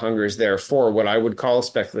there and the hunger is there for what I would call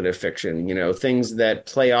speculative fiction, things that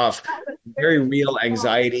play off very real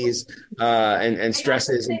anxieties and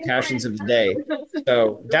stresses and passions of the day.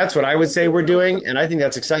 So that's what I would say we're doing. And I think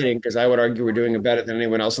that's exciting because I would argue we're doing it better than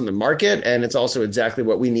anyone else in the market. And it's also exactly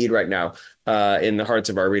what we need right now in the hearts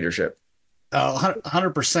of our readership.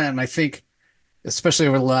 100%. And I think, especially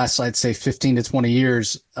over the last, I'd say 15 to 20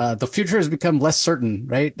 years, the future has become less certain,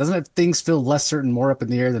 right? Doesn't it, things feel less certain, more up in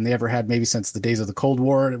the air than they ever had maybe since the days of the Cold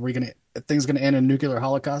War? Are things going to end in nuclear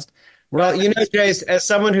holocaust? We're Well, at Jace, as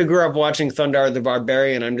someone who grew up watching Thundar the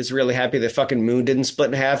Barbarian, I'm just really happy the fucking moon didn't split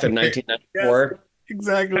in half in Yes, 1994.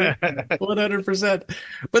 exactly. 100%.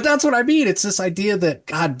 But that's what I mean. It's this idea that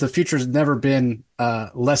God, the future's never been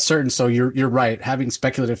less certain. So you're right. Having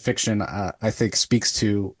speculative fiction, I think, speaks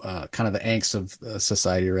to kind of the angst of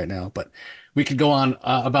society right now. But we could go on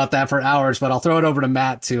about that for hours, but I'll throw it over to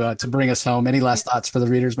Matt to bring us home. Any last thoughts for the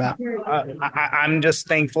readers, Matt? I'm just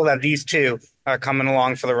thankful that these two are coming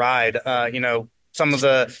along for the ride. Some of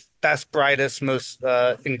the best, brightest, most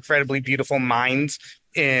incredibly beautiful minds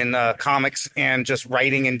in comics and just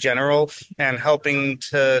writing in general, and helping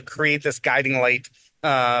to create this guiding light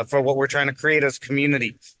for what we're trying to create as a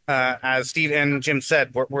community. As Steve and Jim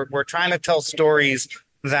said, we're trying to tell stories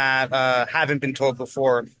that haven't been told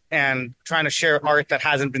before, and trying to share art that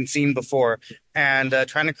hasn't been seen before, and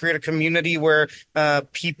trying to create a community where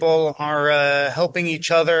people are helping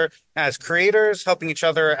each other as creators, helping each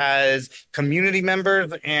other as community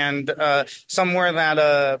members, and somewhere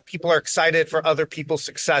that people are excited for other people's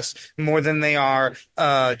success more than they are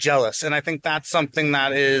jealous. And I think that's something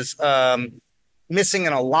that is missing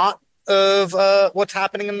in a lot of what's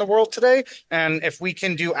happening in the world today. And if we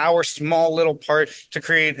can do our small little part to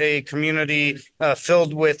create a community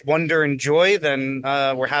filled with wonder and joy, then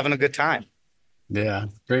we're having a good time. Yeah,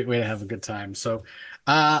 great way to have a good time. So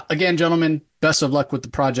again, gentlemen, best of luck with the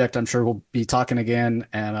project. I'm sure we'll be talking again,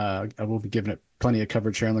 and I will be giving it plenty of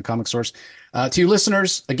coverage here on the Comic Source. To you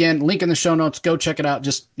listeners, again, link in the show notes. Go check it out.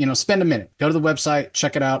 Just, spend a minute. Go to the website,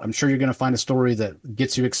 check it out. I'm sure you're going to find a story that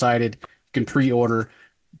gets you excited. You can pre-order.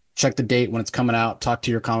 Check the date when it's coming out. Talk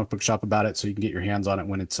to your comic book shop about it so you can get your hands on it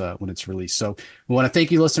when it's released. So we want to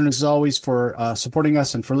thank you, listeners, as always, for supporting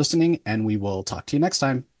us and for listening, and we will talk to you next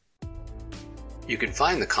time. You can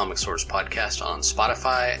find the Comic Source podcast on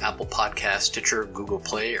Spotify, Apple Podcasts, Stitcher, Google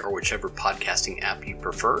Play, or whichever podcasting app you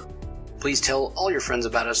prefer. Please tell all your friends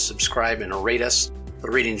about us, subscribe, and rate us.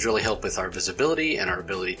 The ratings really help with our visibility and our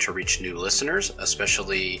ability to reach new listeners,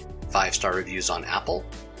 especially 5-star reviews on Apple.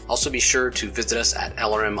 Also be sure to visit us at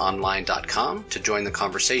lrmonline.com to join the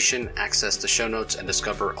conversation, access the show notes, and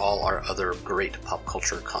discover all our other great pop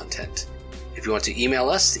culture content. If you want to email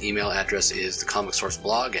us, the email address is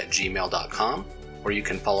thecomicsourceblog@gmail.com, or you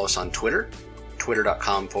can follow us on Twitter,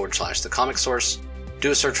 twitter.com/thecomicsource.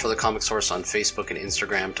 Do a search for The Comic Source on Facebook and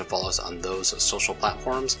Instagram to follow us on those social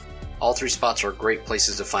platforms. All 3 spots are great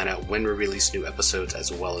places to find out when we release new episodes,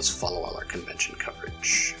 as well as follow all our convention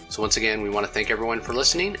coverage. So once again, we want to thank everyone for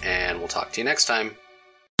listening, and we'll talk to you next time.